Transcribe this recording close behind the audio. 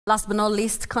Last but not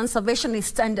least,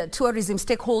 conservationists and tourism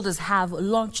stakeholders have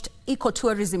launched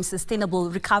ecotourism sustainable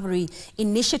recovery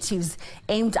initiatives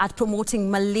aimed at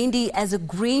promoting Malindi as a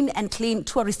green and clean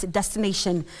tourist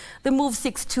destination. The move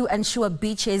seeks to ensure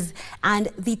beaches and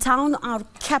the town are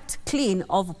kept clean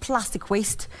of plastic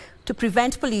waste to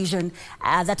prevent pollution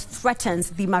that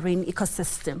threatens the marine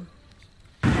ecosystem.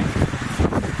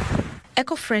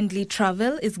 Eco-friendly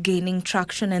travel is gaining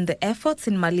traction, and the efforts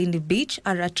in Malindi Beach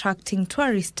are attracting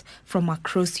tourists from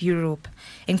across Europe.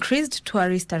 Increased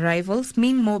tourist arrivals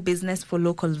mean more business for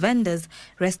local vendors,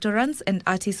 restaurants and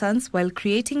artisans, while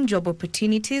creating job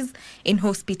opportunities in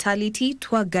hospitality,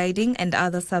 tour guiding and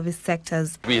other service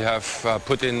sectors. We have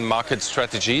put in market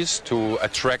strategies to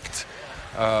attract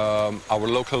our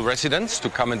local residents to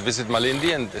come and visit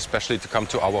Malindi, and especially to come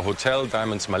to our hotel,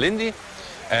 Diamonds Malindi.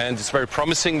 And it's very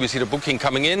promising. We see the booking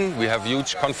coming in. We have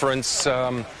huge conference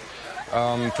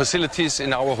facilities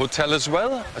in our hotel as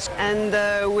well. And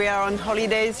we are on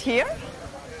holidays here.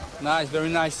 Nice, very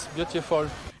nice, beautiful.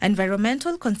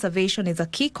 Environmental conservation is a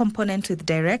key component with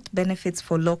direct benefits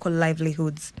for local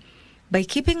livelihoods. By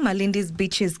keeping Malindi's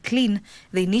beaches clean,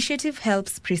 the initiative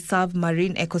helps preserve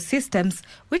marine ecosystems,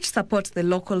 which support the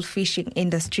local fishing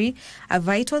industry, a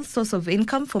vital source of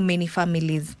income for many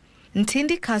families.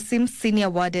 Ntindi Kasim, senior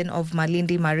warden of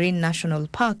Malindi Marine National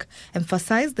Park,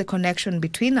 emphasized the connection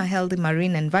between a healthy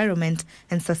marine environment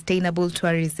and sustainable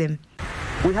tourism.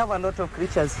 We have a lot of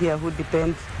creatures here who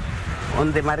depend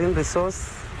on the marine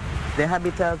resource, the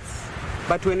habitats,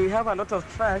 but when we have a lot of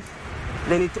trash,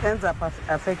 then it ends up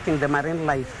affecting the marine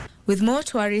life. With more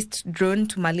tourists drawn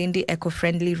to Malindi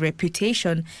eco-friendly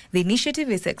reputation, the initiative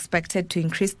is expected to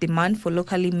increase demand for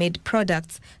locally made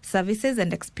products, services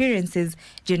and experiences,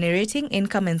 generating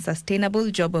income and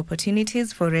sustainable job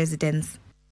opportunities for residents.